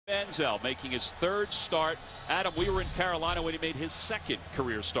Manziel making his third start. Adam, we were in Carolina when he made his second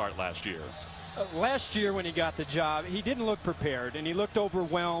career start last year. Last year when he got the job, he didn't look prepared and he looked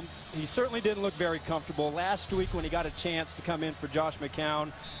overwhelmed. He certainly didn't look very comfortable. Last week when he got a chance to come in for Josh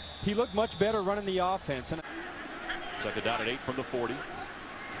McCown, he looked much better running the offense. Second down at 8 from the 40.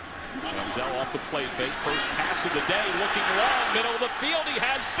 Manziel off the play fake. First pass of the day, looking long, middle of the field. He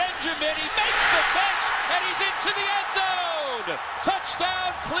has Benjamin. He makes the catch, and he's into the end zone.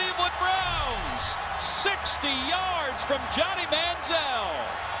 Touchdown, Cleveland Browns. 60 yards from Johnny Manziel.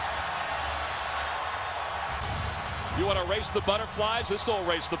 You want to race the butterflies? This will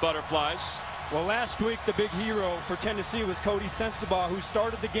race the butterflies. Well, last week the big hero for Tennessee was Cody Sensabaugh, who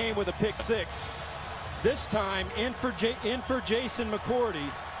started the game with a pick six. This time, in for Jason McCourty,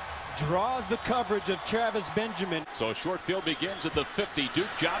 draws the coverage of Travis Benjamin. So a short field begins at the 50.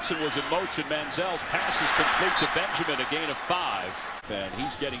 Duke Johnson was in motion. Manziel's pass is complete to Benjamin, a gain of 5. And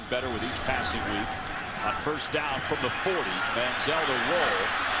he's getting better with each passing week. On first down from the 40, Manziel to roll.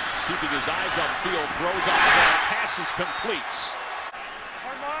 Keeping his eyes upfield, throws on the ground, pass is complete.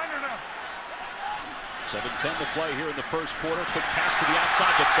 7:10 to play here in the first quarter. Quick pass to the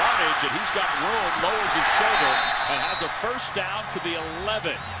outside to Barnage, and he's got room, lowers his shoulder, and has a first down to the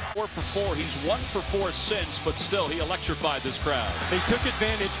 11. 4 for 4. He's 1 for 4 since, but still he electrified this crowd. They took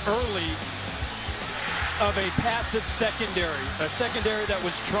advantage early of a passive secondary, a secondary that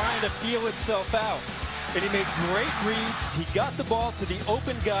was trying to feel itself out. And he made great reads. He got the ball to the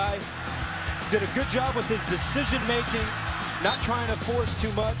open guy, did a good job with his decision-making, not trying to force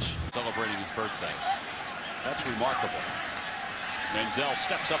too much. Celebrating his birthday. That's remarkable. Manziel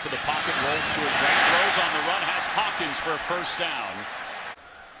steps up in the pocket, rolls to his right, throws on the run, has Hawkins for a first down.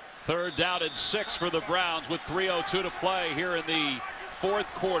 Third down and 6 for the Browns with 3:02 to play here in the fourth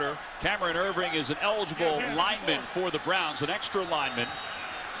quarter. Cameron Irving is an eligible lineman for the Browns, an extra lineman.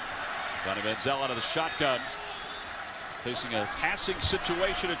 Johnny Manziel out of the shotgun, facing a passing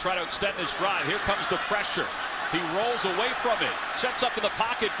situation to try to extend this drive. Here comes the pressure. He rolls away from it, sets up in the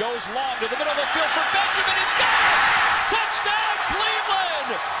pocket, goes long to the middle of the field for Benjamin. He's got it! Touchdown,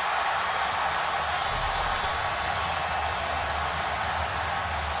 Cleveland!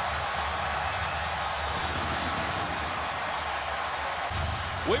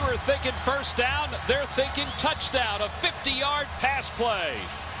 We were thinking first down, they're thinking touchdown, a 50-yard pass play.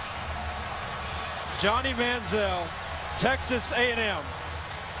 Johnny Manziel, Texas A&M.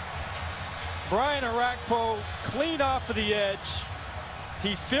 Brian Arakpo clean off of the edge.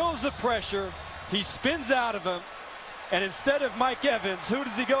 He feels the pressure. He spins out of him. And instead of Mike Evans, who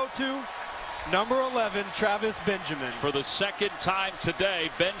does he go to? Number 11, Travis Benjamin. For the second time today,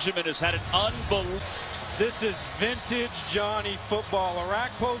 Benjamin has had an unbelievable... This is vintage Johnny football.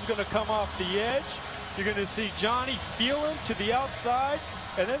 Arakpo's going to come off the edge. You're going to see Johnny feel him to the outside.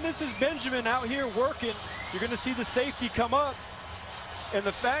 And then this is Benjamin out here working. You're going to see the safety come up. And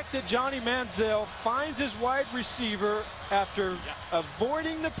the fact that Johnny Manziel finds his wide receiver after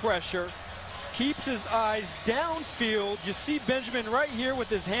avoiding the pressure, keeps his eyes downfield. You see Benjamin right here with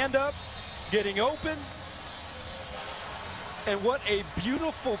his hand up, getting open. And what a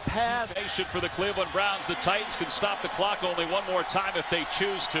beautiful pass. For the Cleveland Browns, the Titans can stop the clock only one more time if they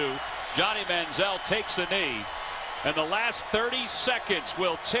choose to. Johnny Manziel takes a knee. And the last 30 seconds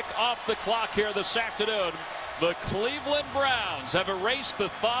will tick off the clock here this afternoon. The Cleveland Browns have erased the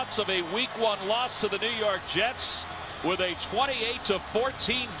thoughts of a Week 1 loss to the New York Jets with a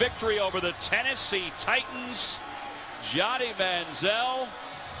 28-14 victory over the Tennessee Titans. Johnny Manziel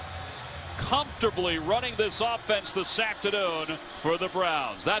comfortably running this offense this afternoon for the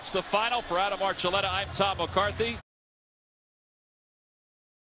Browns. That's the final. For Adam Archuleta, I'm Tom McCarthy.